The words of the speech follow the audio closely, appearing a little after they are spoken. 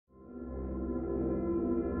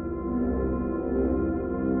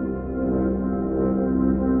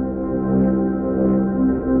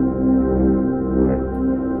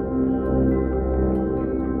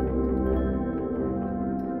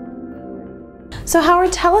So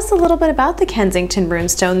Howard, tell us a little bit about the Kensington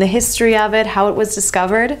Runestone, the history of it, how it was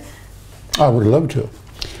discovered. I would love to.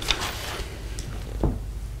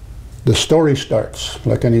 The story starts,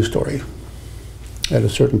 like any story, at a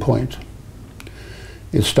certain point.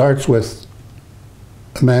 It starts with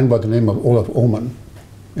a man by the name of Olaf Oman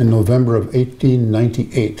in November of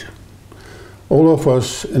 1898. Olaf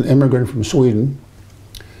was an immigrant from Sweden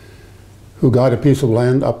who got a piece of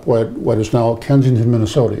land up what is now Kensington,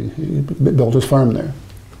 Minnesota. He built his farm there.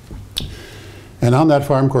 And on that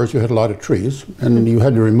farm, of course, you had a lot of trees, and you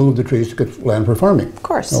had to remove the trees to get land for farming. Of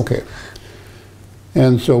course. Okay.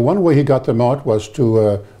 And so one way he got them out was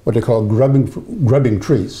to what they call grubbing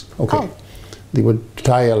trees. Okay. Oh. They would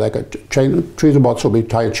tie like a chain, trees about so big,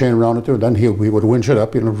 tie a chain around it there, then he would winch it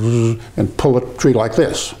up, you know, and pull a tree like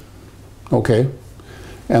this. Okay.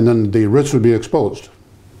 And then the roots would be exposed.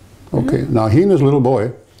 Okay. Now he and his little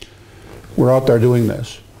boy were out there doing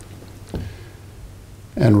this.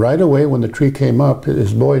 And right away when the tree came up,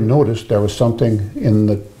 his boy noticed there was something in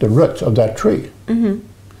the roots of that tree. And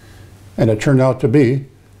it turned out to be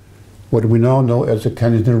what we now know as the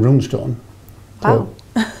Kensington Runestone. Wow.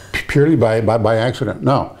 So, purely by accident.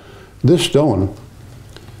 Now, this stone,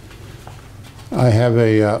 I have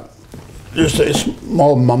just a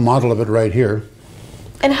small model of it right here.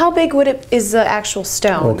 And how big is the actual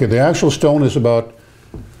stone? Okay, the actual stone is about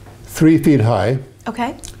 3 feet high.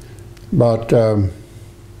 Okay. About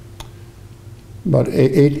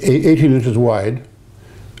 18 inches wide,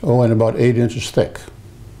 and about 8 inches thick.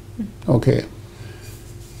 Okay.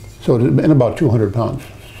 So and about 200 pounds.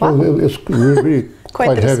 So wow. It's really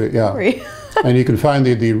quite heavy. Yeah. And you can find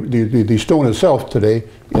the stone itself today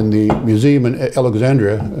in the museum in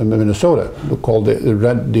Alexandria, in Minnesota, called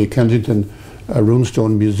the Kensington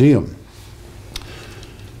Runestone Museum.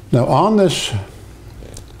 Now on this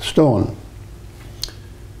stone,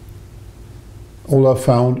 Olaf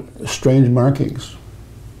found strange markings.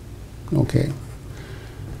 Okay.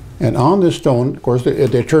 And on this stone, of course,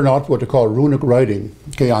 they turn out what they call runic writing.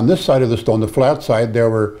 Okay, on this side of the stone, the flat side, there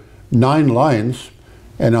were 9 lines,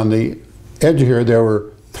 and on the edge here, there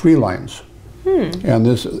were 3 lines. And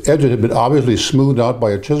this edge had been obviously smoothed out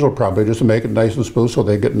by a chisel probably just to make it nice and smooth so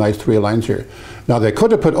they get nice 3 lines here. Now they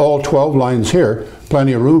could have put all 12 lines here,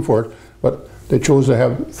 plenty of room for it, but they chose to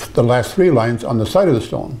have the last 3 lines on the side of the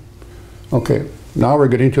stone. Okay, now we're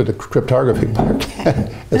getting to the cryptography part,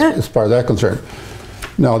 as far as that's concerned.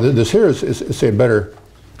 Now this here is a better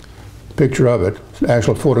picture of it. It's an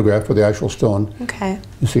actual photograph of the actual stone. Okay.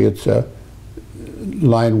 You see it's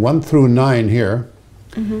line 1 through 9 here,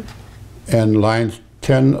 and lines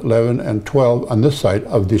 10, 11, and 12 on this side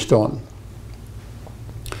of the stone.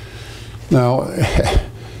 Now,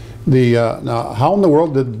 now how in the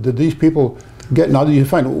world did these people get, now that you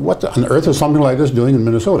find, what on earth is something like this doing in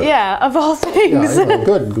Minnesota? Yeah, of all things. Yeah,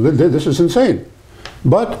 good, this is insane.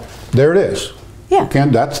 But there it is. Yeah.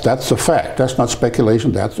 That's a fact. That's not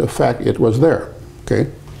speculation. That's a fact. It was there. Okay.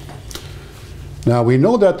 Now we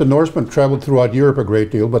know that the Norsemen traveled throughout Europe a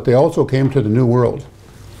great deal, but they also came to the New World.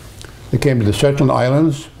 They came to the Shetland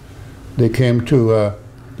Islands. They came to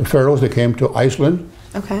the Faroes. They came to Iceland.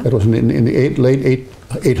 Okay. It was in the late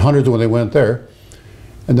 800s when they went there,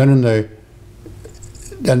 and then the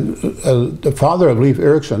father of Leif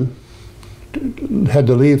Erikson had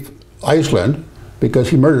to leave Iceland because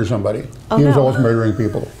he murdered somebody. Oh, he was always murdering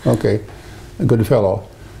people. Okay, a good fellow.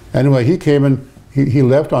 Anyway, he came and he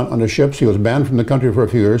left on the ships. He was banned from the country for a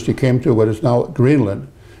few years. He came to what is now Greenland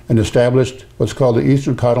and established what's called the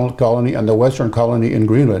Eastern Colony and the Western Colony in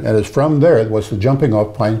Greenland. And it's from there it was the jumping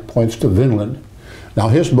off points to Vinland. Now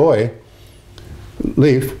his boy,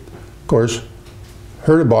 Leif, of course,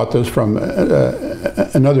 heard about this from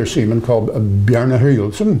another seaman called Bjarne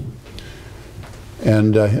Hjulsen.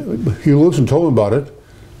 And Hjulsen told him about it,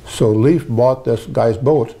 so Leif bought this guy's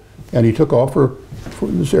boat and he took off for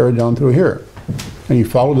this area down through here. And he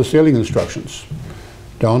followed the sailing instructions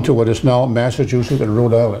down to what is now Massachusetts and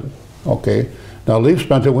Rhode Island. Okay. Now Leif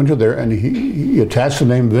spent a winter there and he attached the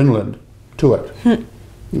name Vinland to it.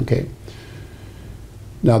 Okay.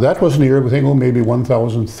 Now that was in the year, I think, maybe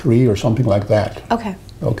 1003 or something like that. Okay.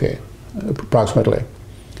 Okay, approximately.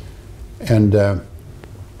 And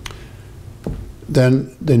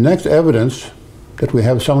then the next evidence that we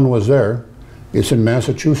have someone was there is in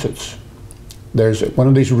Massachusetts. There's one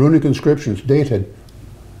of these runic inscriptions dated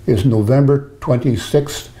is November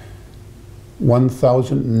 26th,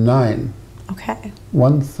 1009. Okay.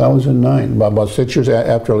 1009, about 6 years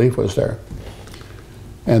after Leif was there.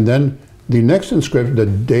 And then the next inscription, the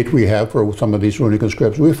date we have for some of these runic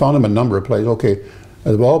inscriptions, we found them in a number of places. Okay,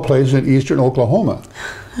 of all places in eastern Oklahoma.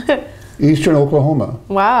 Eastern Oklahoma.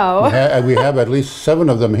 Wow. We have at least 7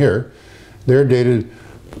 of them here. They're dated,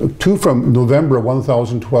 2 from November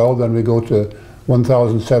 1012, then we go to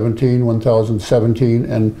 1017, 1017,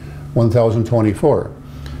 and 1024.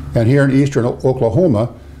 And here in Eastern Oklahoma,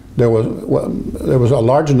 there was a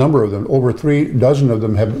large number of them. Over 3 dozen of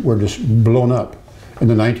them were just blown up in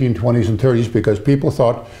the 1920s and 30s because people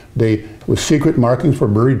thought they were secret markings for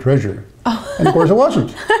buried treasure. Oh. And of course it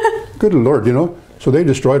wasn't. Good Lord, you know. So they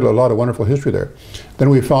destroyed a lot of wonderful history there. Then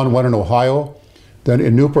we found one in Ohio. Then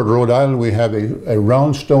in Newport, Rhode Island, we have a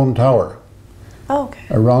round stone tower. Oh, okay.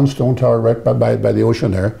 A round stone tower right by the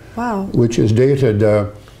ocean there. Wow. Which is dated,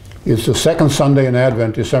 it's the second Sunday in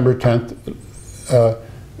Advent, December 10th,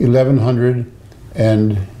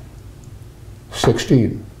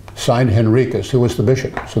 1116. Signed Henricus, who was the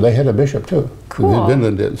bishop. So they had a bishop too. Cool.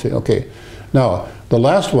 Vinland did. See, okay. Now, the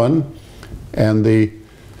last one, and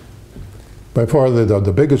by far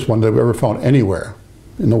the biggest one that I've ever found anywhere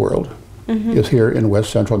in the world, is here in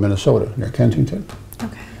west central Minnesota, near Kensington.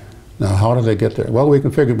 Okay. Now, how did they get there? Well, we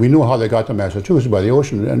know how they got to Massachusetts by the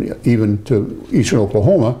ocean, and even to eastern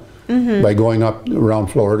Oklahoma by going up around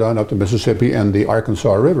Florida and up to Mississippi and the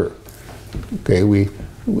Arkansas River. Okay,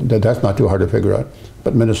 that's not too hard to figure out.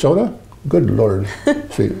 But Minnesota, good Lord.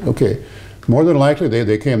 See, okay, more than likely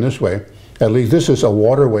they came this way. At least this is a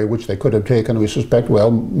waterway which they could have taken. We suspect, well,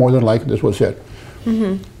 more than likely this was it.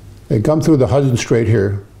 They come through the Hudson Strait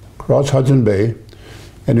here, cross Hudson Bay,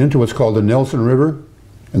 and into what's called the Nelson River,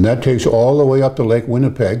 and that takes all the way up to Lake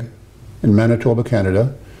Winnipeg in Manitoba,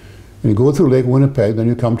 Canada. And you go through Lake Winnipeg, then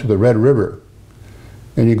you come to the Red River,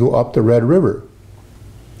 and you go up the Red River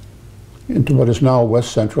into what is now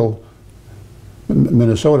west central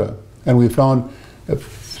Minnesota. And we found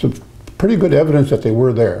some pretty good evidence that they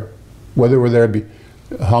were there. Whether they were there,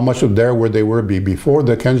 how much of there they were before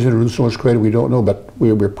the Kensington Runestone was created, we don't know, but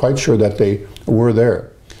we're quite sure that they were there.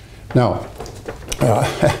 Now,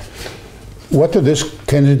 what did this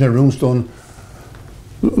Kensington Runestone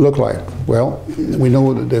look like? Well, we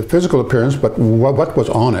know the physical appearance, but what was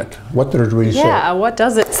on it? What did it really say? Yeah, what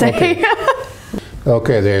does it say?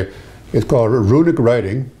 Okay, it's called runic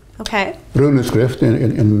writing. Okay. Runeskrift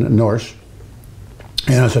in Norse.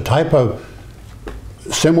 And it's a type of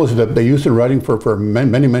symbols that they used in writing for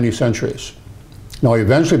many, many centuries. Now,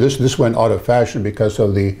 eventually this went out of fashion because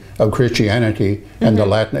of Christianity and the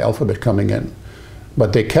Latin alphabet coming in.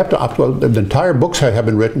 But they kept up, the entire books have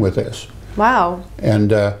been written with this. Wow.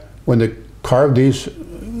 And when they carved this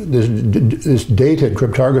dated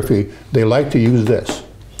cryptography, they like to use this.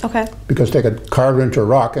 Okay. Because they could carve it into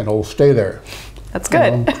rock and it'll stay there. That's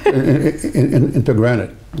good. You know, into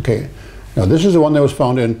granite. Okay. Now this is the one that was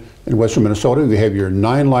found in western Minnesota. We have your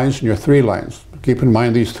 9 lines and your 3 lines. Keep in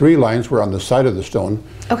mind these 3 lines were on the side of the stone.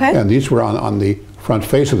 Okay. And these were on the front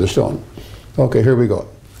face of the stone. Okay, here we go.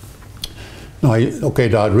 Now, okay,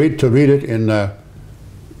 Todd, to read it in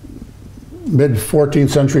mid 14th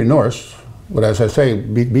century Norse. But as I say,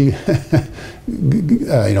 you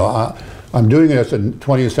know, I'm doing it as a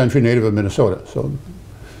 20th century native of Minnesota. So,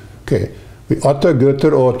 okay. Vi 8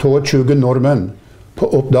 gutter og 22 nordmenn på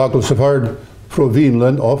oppdagelseferd fra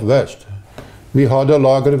Vinland og vest. Vi hadde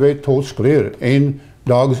laget ved 2 skler, en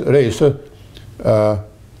dags reise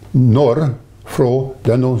nord fra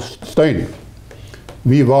denne stein.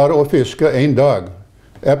 Vi var og fiske en dag.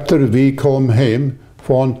 Efter vi kom hjem,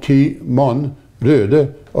 fann 10 mann røde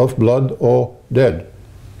of blood or dead.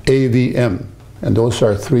 AVM. And those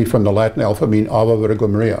are 3 from the Latin alphabet, mean Ave Virgo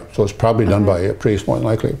Maria. So it's probably done by a priest, more than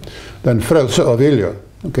likely. Then Frelse of Ilja.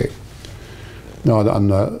 Okay. Now on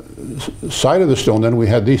the side of the stone, then we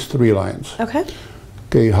had these 3 lines. Okay.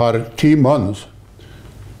 Okay, har 10 manns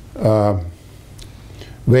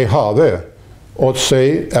ved havet, og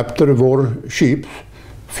seg efter vår skip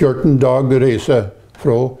 14 dager reise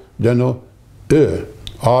fra denne ø,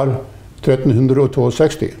 er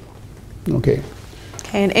 1362. Okay.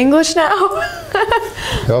 Okay, in English now?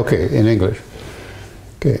 Okay, in English.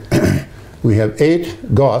 Okay, we have 8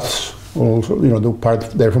 Goths, also, you know, the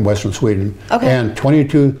part there from western Sweden, okay, and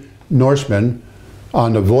 22 Norsemen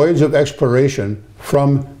on the voyage of exploration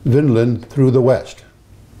from Vinland through the west,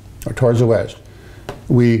 or towards the west.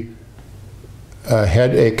 We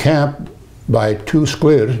had a camp by 2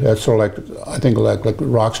 sklir, that's sort of like, I think like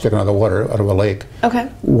rocks sticking out of the water, out of a lake. Okay.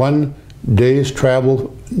 1 day's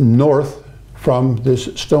travel north from this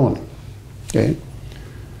stone. Okay.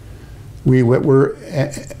 We were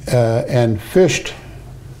and fished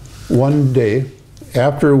 1 day.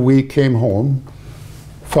 After we came home,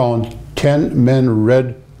 found 10 men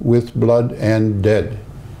red with blood and dead.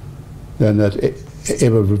 Then that's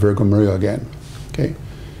Eva Virgo Maria again. Okay.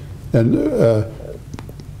 Then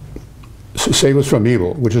save us from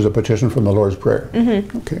evil, which is a petition from the Lord's Prayer.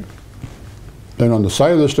 Okay. Then on the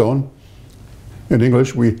side of the stone, in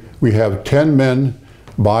English, we have 10 men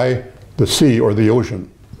by the sea or the ocean,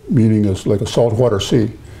 meaning it's like a saltwater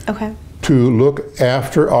sea, Okay. to look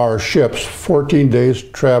after our ships, 14 days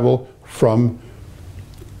travel from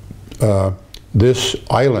this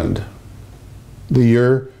island, the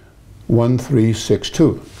year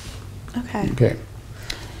 1362. Okay. Okay.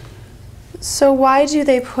 So why do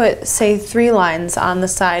they put, say, 3 lines on the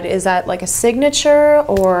side? Is that like a signature,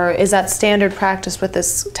 or is that standard practice with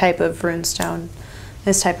this type of runestone,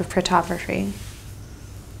 this type of cryptography?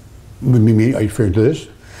 Are you referring to this?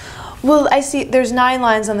 Well, I see there's 9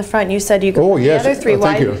 lines on the front. You said you could Oh, put yes. the other 3.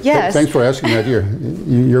 Thank you. Yes. Thanks for asking that.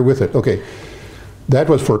 You're with it. Okay. That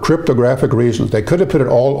was for cryptographic reasons. They could have put it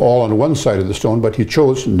all on one side of the stone, but he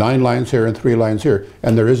chose 9 lines here and 3 lines here.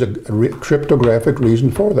 And there is a cryptographic reason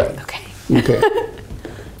for that. Okay. Okay.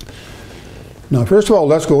 Now, first of all,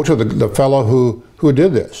 let's go to the fellow who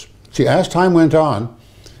did this. See, as time went on,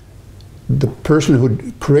 the person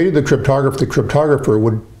who created the cryptographer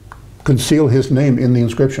would conceal his name in the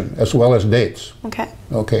inscription, as well as dates. Okay.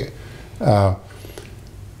 Okay.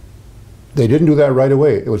 They didn't do that right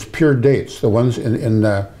away. It was pure dates. The ones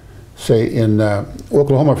say in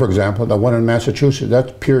Oklahoma, for example, the one in Massachusetts,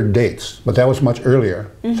 that's pure dates. But that was much earlier.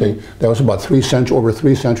 See, that was about over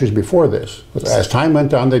 3 centuries before this. But as time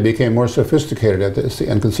went on, they became more sophisticated at this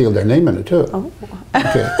and concealed their name in it too. Oh.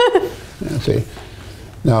 Okay. Yeah, see.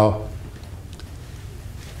 Now,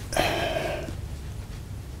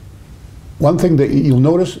 one thing that you'll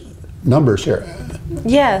notice, numbers here.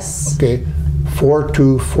 Yes. Okay, 4,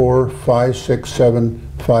 2, 4, 5, 6, 7,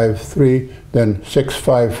 5, 3, then 6,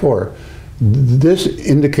 5, 4. This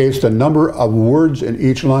indicates the number of words in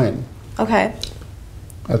each line. Okay.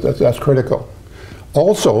 That's critical.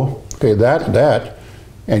 Also, okay, that,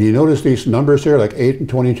 and you notice these numbers here, like 8 and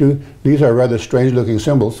 22, these are rather strange looking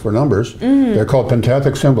symbols for numbers. They're called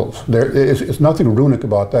pentathic symbols. It's nothing runic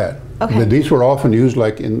about that. Okay. These were often used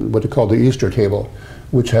like in what they call the Easter table,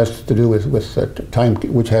 which has to do with time,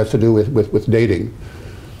 which has to do with dating.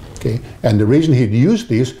 Okay, and the reason he'd use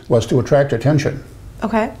these was to attract attention.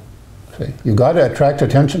 Okay. See, you got to attract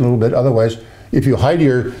attention a little bit. Otherwise, if you hide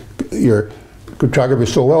your cryptography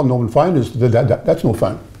so well, no one finds it. That's no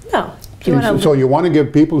fun. No. So you want to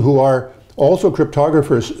give people who are also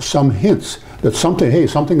cryptographers some hints that something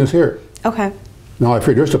is here. Okay. Now, if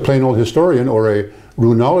you're just a plain old historian or a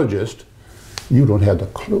runologist, you don't have the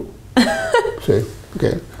clue. See,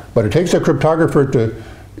 okay, but it takes a cryptographer to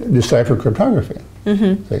decipher cryptography.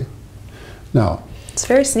 See, now It's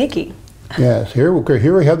very sneaky. yes, here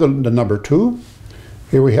we have the number 2.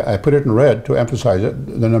 Here I put it in red to emphasize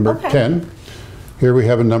it. The number 10. Here we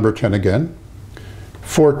have a number 10 again.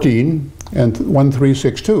 14 and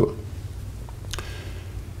 1362.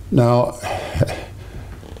 Now,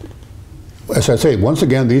 as I say, once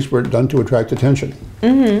again, these were done to attract attention.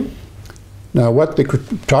 Now, what the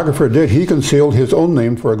cryptographer did, he concealed his own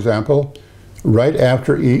name, for example, right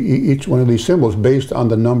after each one of these symbols based on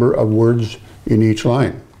the number of words in each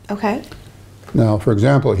line. Okay. Now, for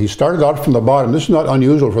example, he started out from the bottom. This is not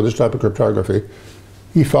unusual for this type of cryptography.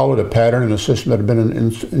 He followed a pattern and a system that had been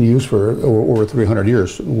in use for over 300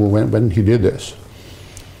 years when he did this.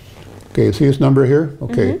 Okay, see this number here?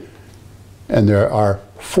 Okay. And there are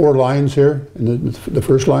 4 lines here in the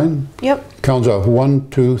first line. Yep. Counts off 1,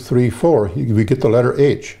 2, 3, 4. We get the letter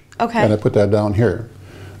H. Okay. And I put that down here.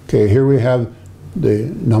 Okay, here we have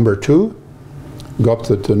the number 2. Go up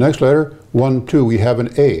to the next letter. 1, 2, we have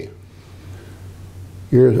an A.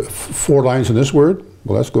 Here's 4 lines in this word.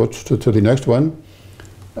 Well, let's go to the next one.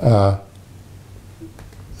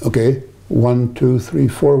 Okay, 1, 2, 3,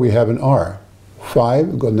 4, we have an R.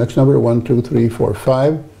 5, go to the next number, 1, 2, 3, 4,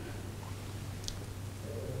 5.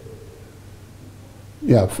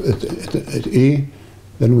 Yeah, it's E.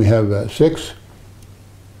 Then we have 6.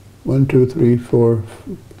 1, 2, 3, 4,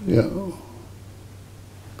 yeah.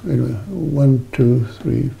 Anyway, 1, 2,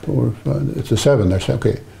 3, 4, 5, it's a 7, that's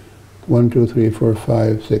okay. 1, 2, 3, 4,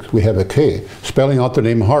 5, 6, we have a K, spelling out the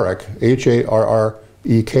name Harek,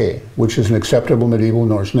 H-A-R-R-E-K, which is an acceptable medieval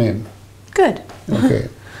Norse name. Good. Okay.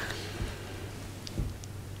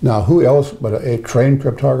 Now, who else but a trained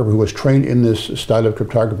cryptographer who was trained in this style of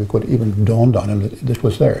cryptography could even dawned on him that this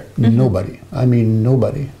was there? Nobody. I mean,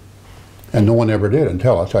 nobody. And no one ever did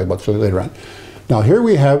until, I'll tell you about it later on. Now, here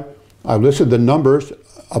we have, I've listed the numbers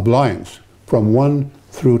of lines from 1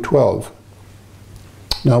 through 12.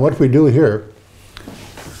 Now, what we do here,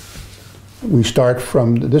 we start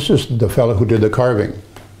from, this is the fellow who did the carving.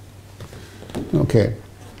 Okay.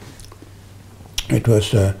 It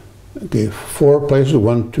was Okay, 4 places,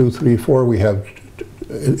 1, 2, 3, 4, we have,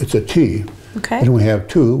 it's a T. Okay. And we have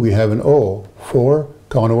 2, we have an O. 4,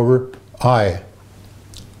 count over, I.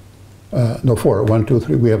 No, 4, 1, 2,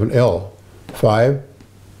 3, we have an L. 5,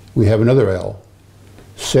 we have another L.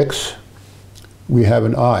 6, we have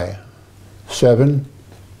an I. 7,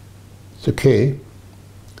 it's a K.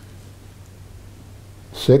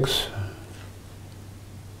 6,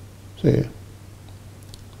 see,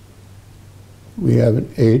 we have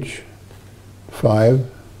an H. 5,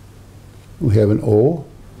 we have an O.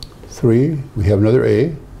 3, we have another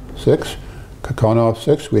A. 6, count off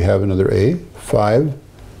 6, we have another A. 5,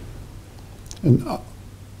 an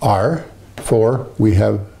R. 4, we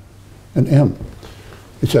have an M.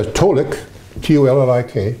 It says Tolik,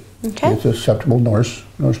 T-O-L-L-I-K. Okay. It's a acceptable Norse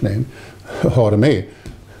name. To me,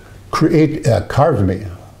 carved me.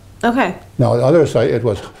 Okay. Now on the other side, it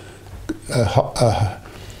was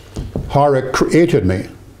Harik created me.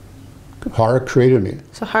 Harik created me.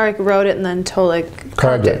 So Harik wrote it and then Tolik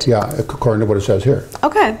Carved it. Yeah, according to what it says here.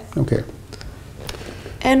 Okay. Okay.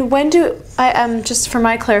 And when do, just for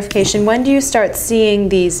my clarification, when do you start seeing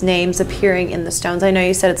these names appearing in the stones? I know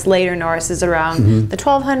you said it's later Norse, is around the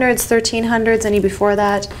 1200s, 1300s, any before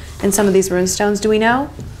that, in some of these rune stones, do we know?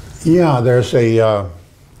 Yeah, there's the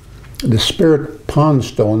Spirit Pond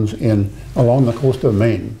stones along the coast of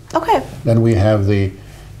Maine. Okay. Then we have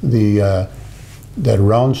that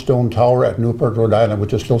round stone tower at Newport, Rhode Island,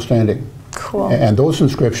 which is still standing. Cool. And those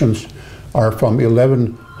inscriptions are from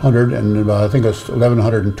 1100 and I think it's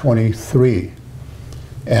 1123.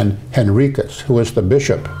 And Henricus, who was the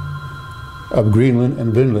bishop of Greenland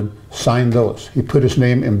and Vinland, signed those. He put his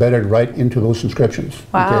name embedded right into those inscriptions.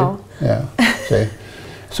 Wow. Okay? Yeah. See?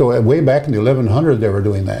 So way back in the 1100s they were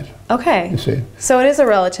doing that. Okay. You see? So it is a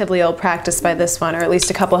relatively old practice by this one, or at least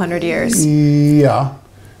a couple hundred years. Yeah.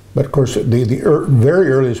 But of course, the very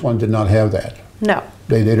earliest one did not have that. No.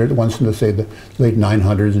 They did it once in the, say, the late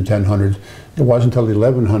 900s and 1000s. It wasn't until the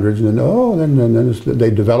 1100s, and then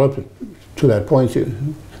they developed it to that point,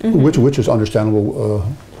 which is understandable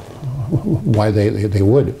why they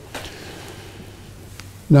would.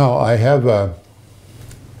 Now I have it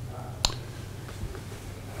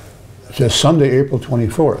says Sunday, April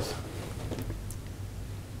 24th.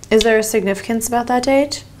 Is there a significance about that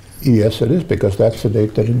date? Yes, it is, because that's the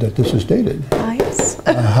date that this is dated. Ah, yes.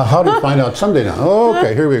 How do you find out Sunday now? Oh,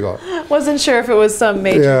 okay, here we go. Wasn't sure if it was some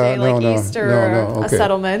major day like no, Easter no, or a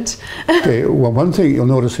settlement. Okay, well, one thing you'll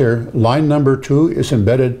notice here, line number 2 is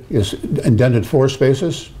indented 4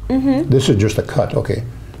 spaces. This is just a cut, okay.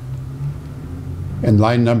 And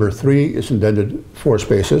line number 3 is indented 4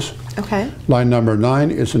 spaces. Okay. Line number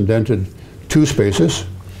 9 is indented 2 spaces.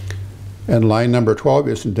 And line number 12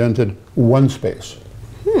 is indented 1 space.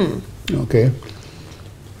 Okay.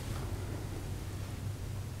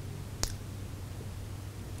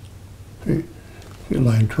 Okay.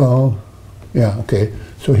 Line 12. Yeah, okay.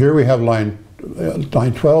 So here we have line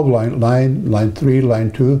 12, line 3,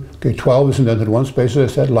 line 2. Okay, 12 is indented 1 space,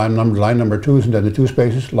 as I said. Line number 2 is indented 2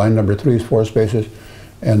 spaces. Line number 3 is 4 spaces.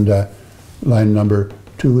 And line number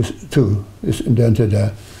 2 is indented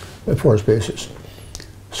 4 spaces.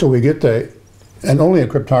 So we get and only a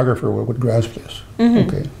cryptographer would grasp this.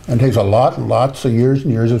 Okay, and it takes lots of years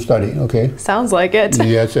and years of study. Okay. Sounds like it.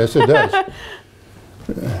 Yes, it does.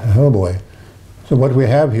 Oh boy. So what we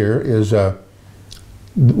have here is as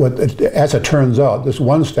it turns out, this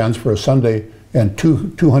 1 stands for a Sunday, and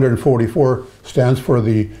 244 stands for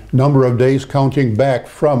the number of days counting back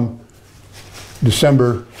from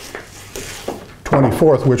December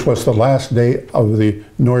 24th, which was the last day of the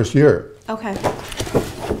Norse year. Okay.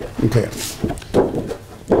 Okay.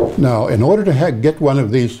 Now, in order to get one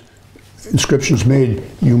of these inscriptions made,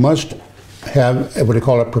 you must have what they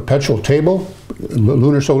call a perpetual table,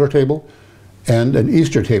 lunar solar table, and an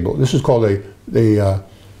Easter table. This is called a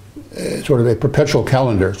sort of a perpetual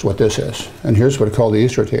calendar, is what this is. And here's what it's called the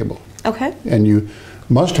Easter table. Okay. And you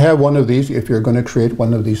must have one of these if you're going to create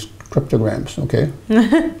one of these cryptograms, okay?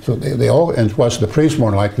 So they all, and it was the priests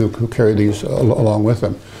more like who carry these along with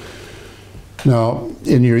them. Now,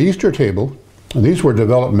 in your Easter table, and these were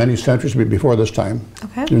developed many centuries before this time,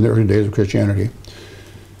 in the early days of Christianity,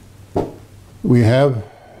 we have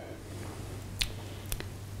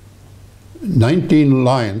 19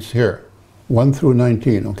 lines here, 1 through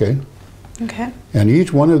 19, okay? Okay. And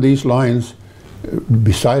each one of these lines,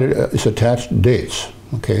 beside it is attached dates,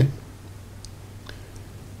 okay?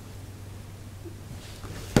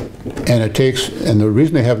 And it takes, and the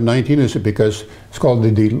reason they have 19 is because it's called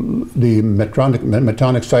the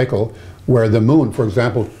metonic cycle, where the moon, for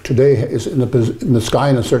example, today is in the sky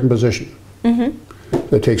in a certain position.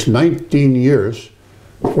 It takes 19 years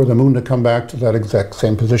for the moon to come back to that exact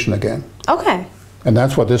same position again. Okay. And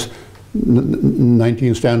that's what this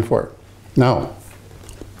 19 stands for. Now,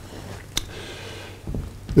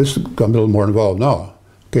 this is a little more involved now.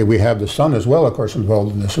 Okay, we have the sun as well, of course,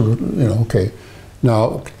 involved in this, you know, okay.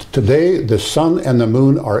 Now, today, the sun and the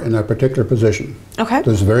moon are in a particular position. Okay.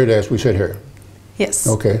 This very day as we sit here. Yes.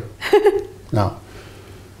 Okay. Now,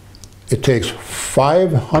 it takes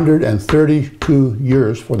 532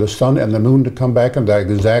 years for the sun and the moon to come back in that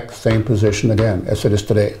exact same position again as it is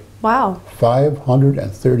today. Wow.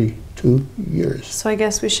 532 years. So I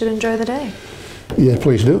guess we should enjoy the day. Yeah,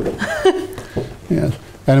 please do. Yes.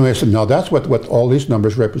 Anyway, so now that's what all these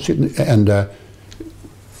numbers represent. And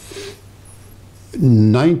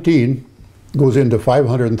 19 goes into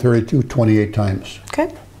 532 28 times.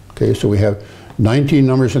 Okay. Okay, so we have 19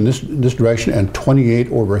 numbers in this direction and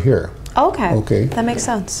 28 over here. Okay. Okay. That makes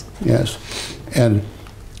sense. Yes. And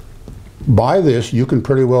by this, you can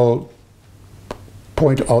pretty well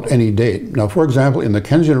point out any date. Now, for example, in the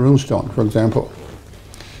Kensington Runestone, for example,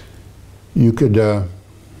 you could, where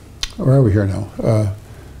are we here now?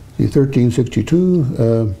 The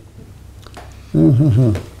 1362.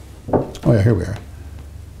 Oh yeah, here we are.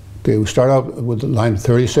 Okay, we start out with line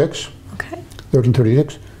 36. Okay.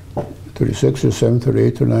 1336. 36 is 7,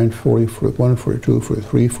 38, 39, 40, 41, 42,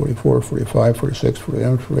 43, 44, 45, 46,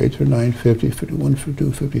 47, 48, 49, 50, 51,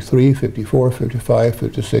 52, 53, 54, 55,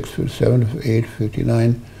 56, 57, 58,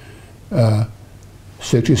 59,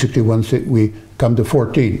 60, 61, we come to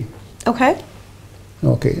 14. Okay.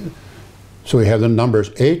 Okay. So we have the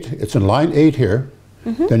numbers 8, it's in line 8 here.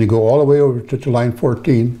 Then you go all the way over to line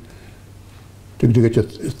 14 to get to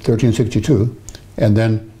 1362. And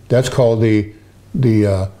then that's called the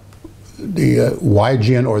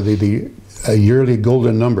YGN, or the yearly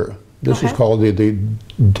golden number. This is called the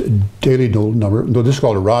daily golden number. No, this is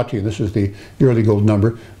called a Rati. This is the yearly golden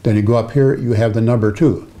number. Then you go up here, you have the number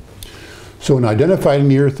 2. So in identifying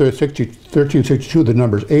the year 1362, the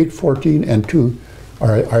numbers 8, 14, and 2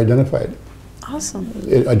 are identified. Awesome.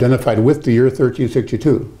 Identified with the year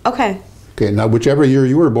 1362. Okay. Okay. Now, whichever year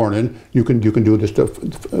you were born in, you can do this stuff.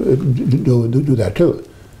 Do that too.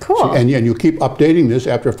 Cool. So, and you keep updating this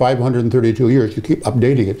after 532 years. You keep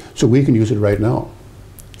updating it so we can use it right now.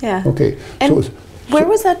 Yeah. Okay. And where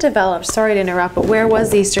was that developed? Sorry to interrupt, but where was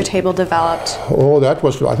the Easter table developed? Oh, that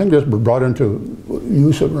was, I think this was brought into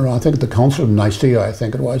use around, I think, the Council of Nicaea, I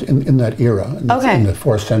think it was, in that era, in the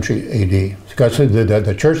 4th century AD. Because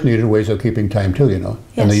the church needed ways of keeping time too, you know.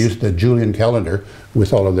 Yes. And they used the Julian calendar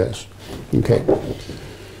with all of this. Okay.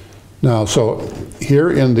 Now, so here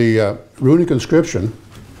in the runic inscription,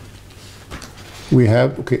 we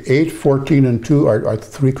have, 8, 14, and 2 are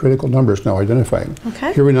 3 critical numbers now identifying.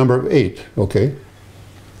 Okay. Here we number 8, okay.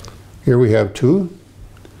 Here we have 2,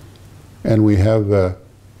 and we have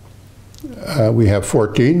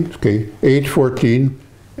 14, okay. 8, 14,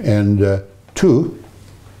 and 2,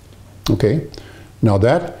 okay. Now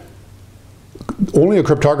that, only a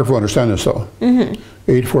cryptographer will understand this though.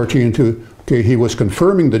 8, 14, and 2, okay, he was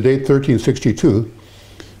confirming the date 1362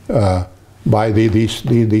 by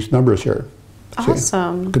these numbers here.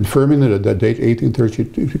 Awesome. See, confirming the date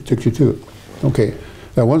 1862. Okay.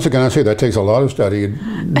 Now, once again, I say that takes a lot of study.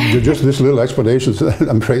 Just this little explanation,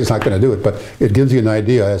 I'm afraid it's not going to do it, but it gives you an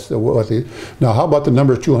idea as to what the. Now, how about the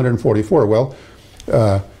number 244? Well,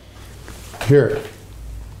 here,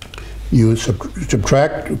 you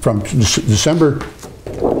subtract from December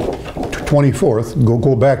 24th,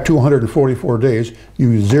 go back 244 days,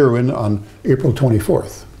 you zero in on April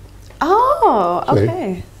 24th. Oh,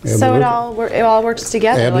 okay. So it all works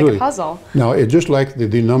together like a puzzle. Now, it's just like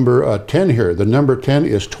the number 10 here. The number 10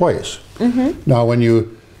 is twice. Now, when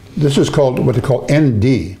this is called what they call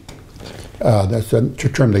ND. That's the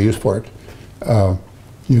term they use for it.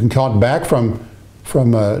 You can count back from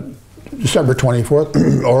December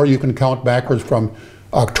 24th, or you can count backwards from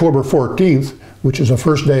October 14th, which is the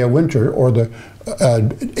first day of winter, or the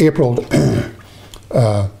April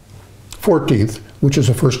 14th, which is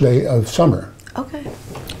the first day of summer. Okay.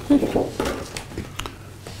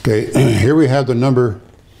 Okay, here we have the number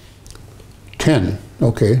 10,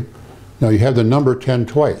 okay. Now you have the number 10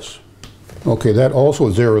 twice. Okay, that also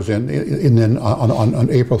zeroes in, and then on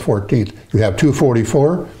April 14th. You have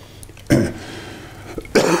 244.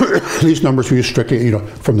 These numbers we use strictly, you know,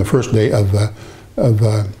 from the first day of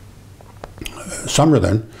summer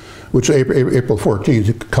then, which is April 14th.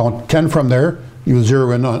 You count 10 from there, you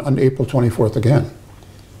zero in on April 24th again.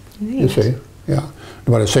 Neat. You see, yeah.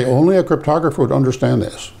 But I say only a cryptographer would understand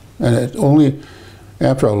this, and it's only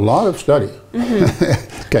after a lot of study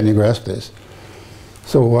can you grasp this.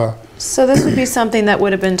 So So this would be something that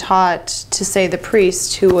would have been taught to, say, the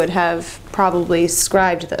priest who would have probably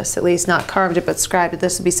scribed this, at least not carved it, but scribed it.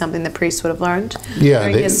 This would be something the priest would have learned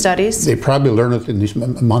during his studies? They probably learned it in these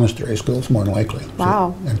monastery schools, more than likely.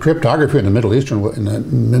 Wow. See? And cryptography in the Middle Eastern, in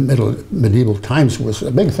the medieval times, was a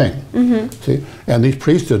big thing. See? And these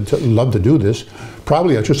priests loved to do this,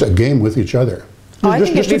 probably just a game with each other. Oh, I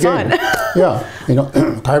think it'd be fun. Yeah, you know,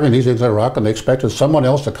 carving these things out of rock, and they expected someone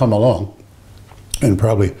else to come along and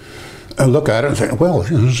probably look at it and say, well,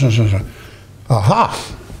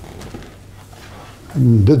 aha,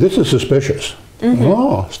 this is suspicious.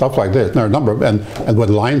 Oh, stuff like this. There are a number of, and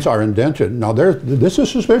when lines are indented, now this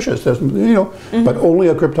is suspicious. There's, you know, but only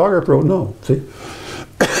a cryptographer will know. See,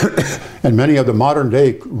 and many of the modern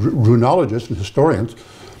day runologists and historians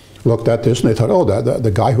looked at this and they thought, oh,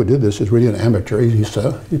 the guy who did this is really an amateur.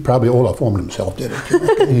 He probably Olaf Holman himself did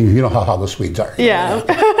it. You know how the Swedes are. Yeah.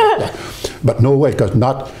 Yeah. But no way, because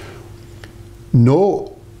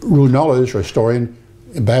no runologist or historian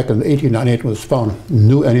back in 1898 was found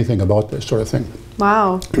knew anything about this sort of thing.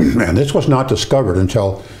 Wow. And this was not discovered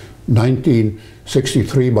until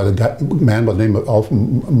 1963 by the man by the name of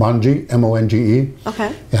Monge, M-O-N-G-E.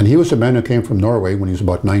 Okay. And he was a man who came from Norway when he was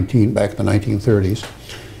about 19, back in the 1930s.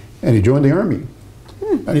 And he joined the army.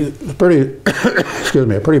 And he's a pretty, excuse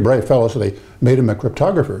me, a pretty bright fellow, so they made him a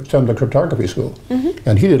cryptographer, sent him to cryptography school.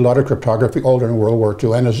 And he did a lot of cryptography all during World War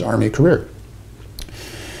II and his army career.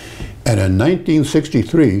 And in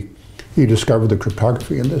 1963, he discovered the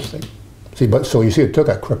cryptography in this thing. See, but so you see, it took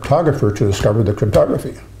a cryptographer to discover the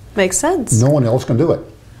cryptography. Makes sense. No one else can do it.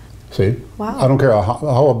 See? Wow. I don't care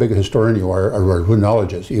how big a historian you are or a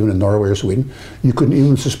runologist, even in Norway or Sweden, you couldn't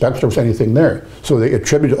even suspect there was anything there. So they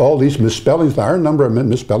attributed all these misspellings. There are a number of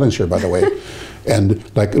misspellings here, by the way, and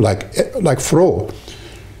like Fro,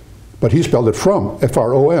 but he spelled it from,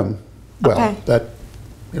 F-R-O-M. Well, okay. that,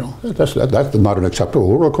 you know, that's not an acceptable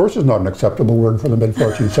word. Of course, it's not an acceptable word for the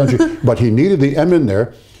mid-14th century, but he needed the M in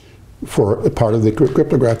there for a part of the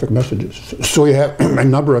cryptographic messages. So you have a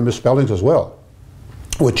number of misspellings as well,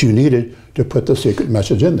 which you needed to put the secret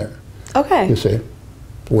message in there. Okay. You see,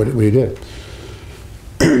 what he did.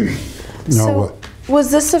 So,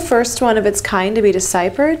 was this the first one of its kind to be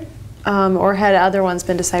deciphered, or had other ones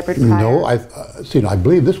been deciphered prior? No, I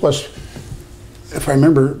believe this was, if I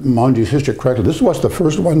remember Monge's history correctly, this was the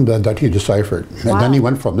first one that he deciphered. And then he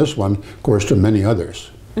went from this one, of course, to many others.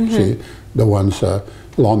 See, the ones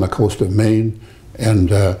along the coast of Maine, and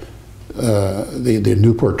the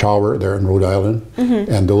Newport Tower there in Rhode Island,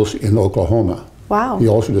 and those in Oklahoma. Wow. He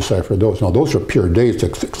also deciphered those. Now those are pure dates,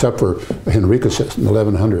 except for Henricus in the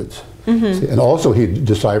 1100s. See, and also he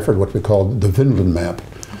deciphered what we call the Vinland map,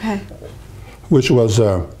 which was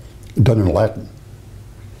done in Latin.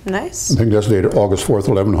 Nice. I think that's dated August 4th,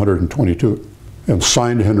 1122, and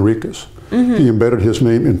signed Henricus. He embedded his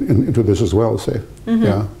name into this as well, say.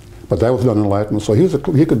 Yeah. But that was done in Latin, so he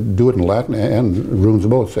could do it in Latin and runes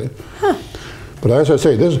both, say. But as I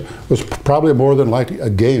say, this was probably more than likely a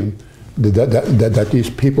game that these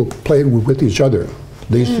people played with each other.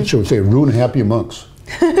 These, shall we say, rune-happy monks,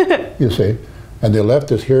 you see. And they left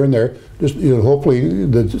this here and there, just, you know, hopefully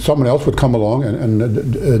that someone else would come along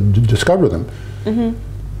and discover them.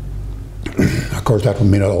 Of course, that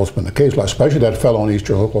may not always been the case, especially that fellow in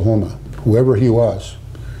eastern Oklahoma, whoever he was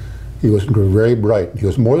very bright. He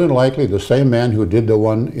was more than likely the same man who did the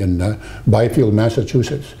one in Byfield,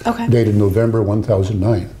 Massachusetts, dated November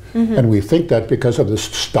 1009. And we think that because of the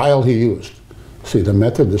style he used. See, the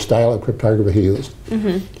method, the style of cryptography he used.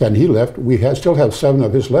 And he left, still have 7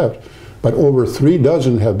 of his left, but over 3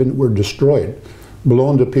 dozen were destroyed,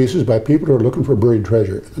 blown to pieces by people who are looking for buried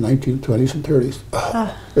treasure in the 1920s and 30s.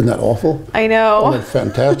 Isn't that awful? I know. All that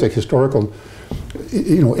fantastic historical,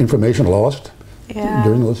 you know, information lost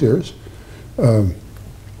during those years.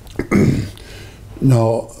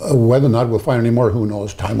 Now, whether or not we'll find any more, who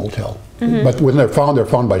knows? Time will tell. But when they're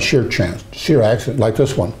found by sheer chance, sheer accident, like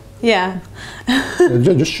this one. Yeah.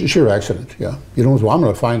 Just sheer accident. Yeah. You don't know, well, I'm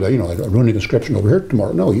going to find a, you know, like a runic inscription over here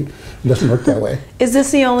tomorrow. No, it doesn't work that way. Is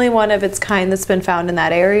this the only one of its kind that's been found in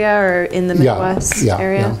that area or in the Midwest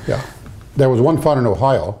area? Yeah. There was one found in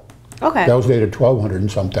Ohio. Okay. That was dated 1200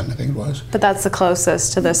 and something, I think it was. But that's the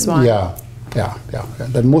closest to this one. Yeah.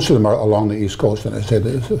 But most of them are along the East Coast, and I said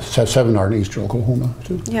 7 are in eastern Oklahoma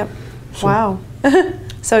too. Yep. So, wow.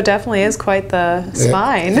 So it definitely is quite the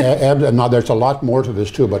spine. And now there's a lot more to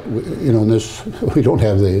this too, but you know, we don't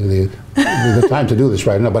have the time to do this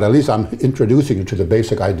right now. But at least I'm introducing you to the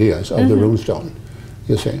basic ideas of the runestone.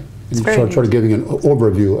 You see, sort of giving an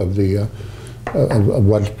overview of the of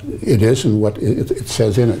what it is and what it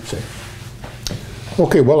says in it. Say.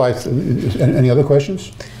 Okay. Well, any other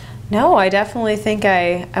questions? No, I definitely think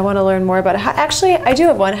I want to learn more about it. Actually, I do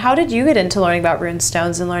have one. How did you get into learning about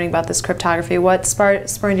runestones and learning about this cryptography? What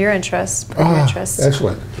spurred your interest?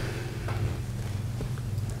 Excellent.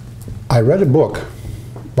 I read a book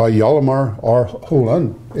by Hjalmar R.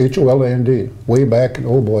 Holand, H-O-L-A-N-D, way back, and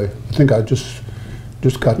oh boy, I think I just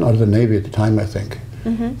gotten out of the Navy at the time, I think.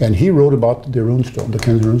 And he wrote about the runestone, the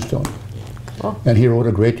Kensington Runestone. Cool. And he wrote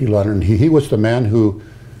a great deal on it. And he was the man who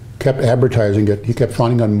kept advertising it. He kept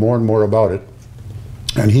finding out more and more about it.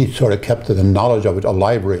 And he sort of kept the knowledge of it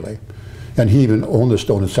alive, really. And he even owned the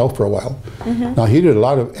stone itself for a while. Now, he did a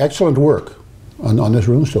lot of excellent work on this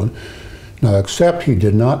runestone. Now, except he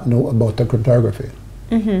did not know about the cryptography.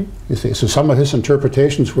 You see, so some of his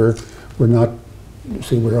interpretations were not,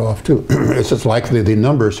 see, we're off too. It's just like the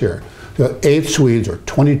numbers here. So 8 Swedes or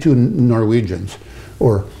 22 Norwegians,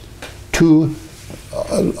 or 2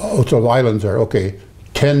 islands are, okay,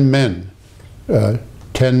 10 men,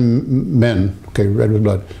 10 men, okay, red with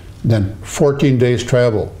blood, then 14 days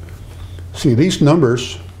travel. See, these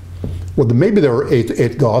numbers, well, maybe there were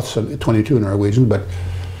 8 Goths and 22 Norwegians, but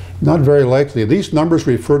not very likely. These numbers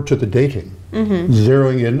referred to the dating,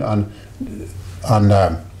 zeroing in on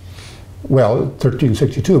well,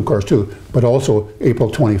 1362, of course, too, but also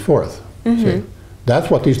April 24th. See?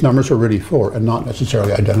 That's what these numbers are really for, and not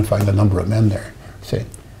necessarily identifying the number of men there. See?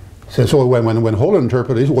 So when Holand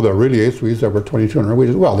interpreted these, well, there are really 8 Swedes, there were 22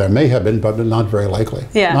 Norwegians. Well, there may have been, but not very likely.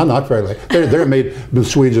 Yeah. Not very likely. They're made with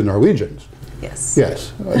Swedes and Norwegians. Yes.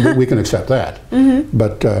 Yes, we can accept that.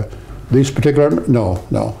 But these particular, no,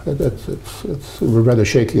 it's rather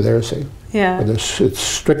shaky there, see. Yeah. But it's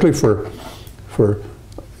strictly for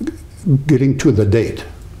getting to the date,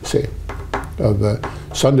 see, of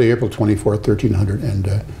Sunday, April 24th,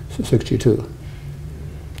 1362.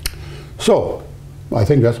 So, I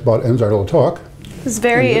think that's about ends our little talk. It was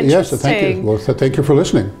very interesting. Yes, thank you. Well, thank you for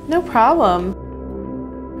listening. No problem.